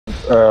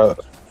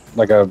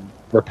like a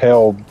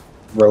rappel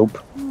rope.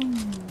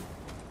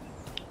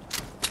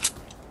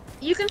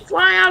 You can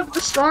fly out of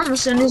the storm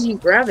as soon as you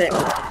grab it.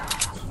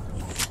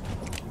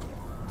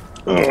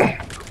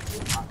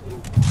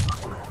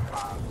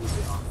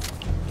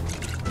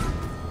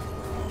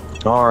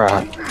 All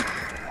right.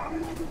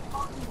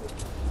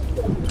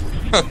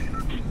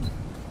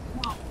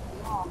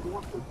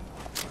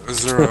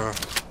 Is there a...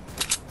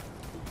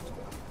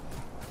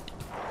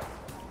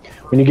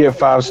 When you get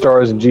 5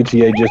 stars in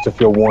GTA just to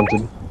feel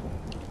wanted.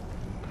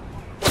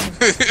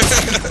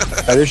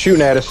 Hey, they're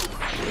shooting at us.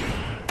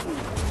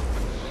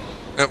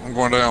 Yep, I'm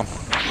going down.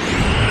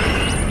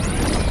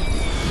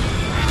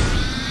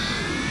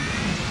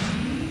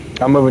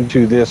 I'm moving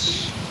to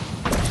this.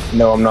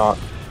 No, I'm not.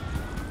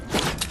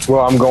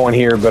 Well, I'm going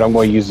here, but I'm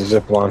going to use the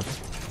zip line.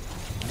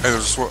 Hey,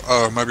 there's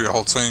maybe a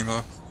whole team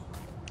though.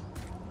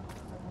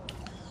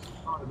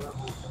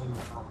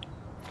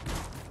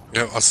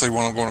 Yep, I see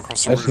one going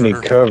across the I river. just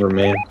need cover,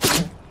 man.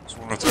 There's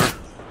one right there.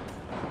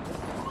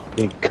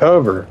 Need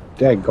cover.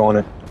 Daggone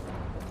it.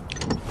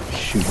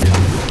 Shoot.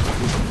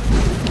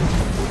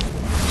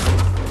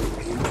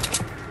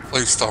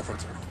 Please stop right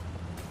there.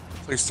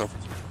 Please stop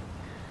right there.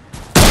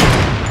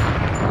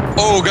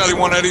 Oh, got him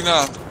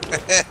 189.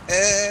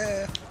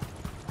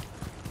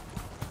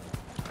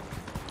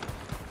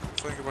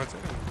 Think about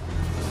that.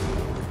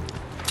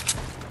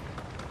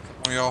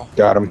 One of y'all.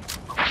 Got him.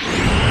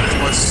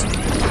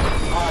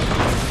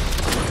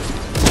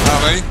 How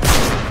many?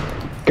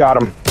 Got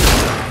him.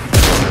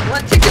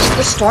 What tick is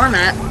the storm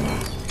at?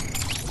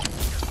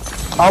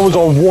 I was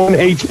on 1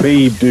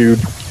 HP, dude.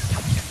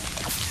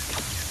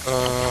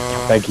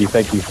 Thank you,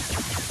 thank you.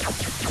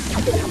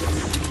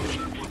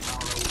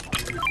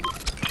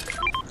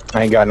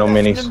 I ain't got no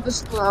minis.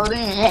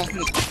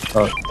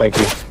 Oh, thank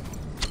you.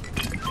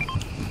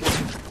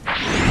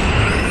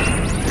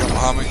 You got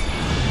behind me?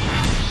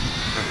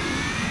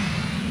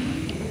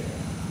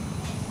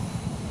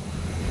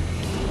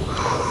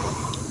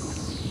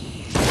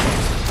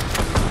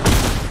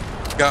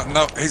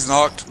 No, he's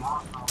knocked.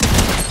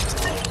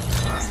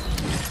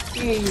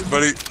 His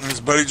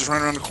buddy just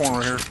ran around the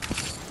corner here.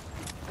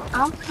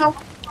 I'll help.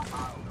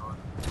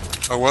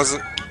 Oh, was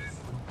it?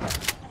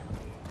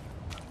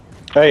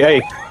 Hey,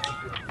 hey.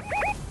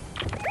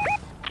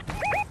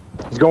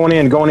 He's going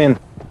in, going in.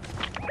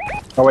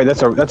 Oh wait,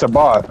 that's a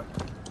bot.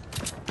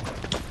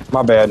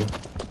 My bad. Is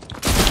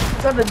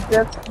that a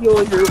death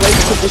fuel your way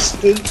to the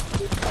state?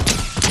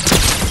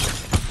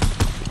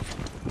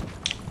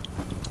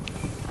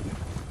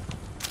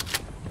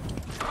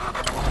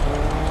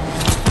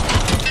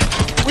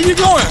 Where you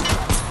going?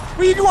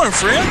 Where you going,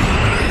 friend?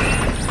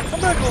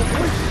 Come back, little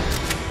boy.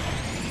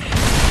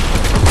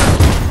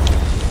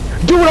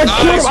 Dude, I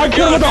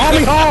killed him! I killed him with the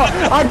homie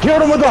haw! I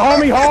killed him with the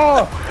homie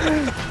haw!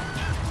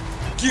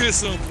 Get us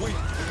some, boy.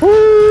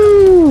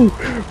 Woo!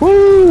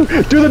 Woo!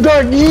 Do the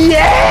duck!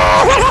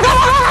 Yeah!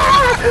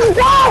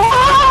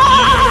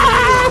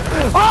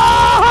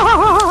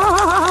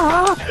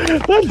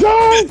 The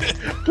dog!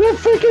 The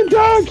freaking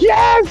dog!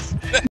 Yes!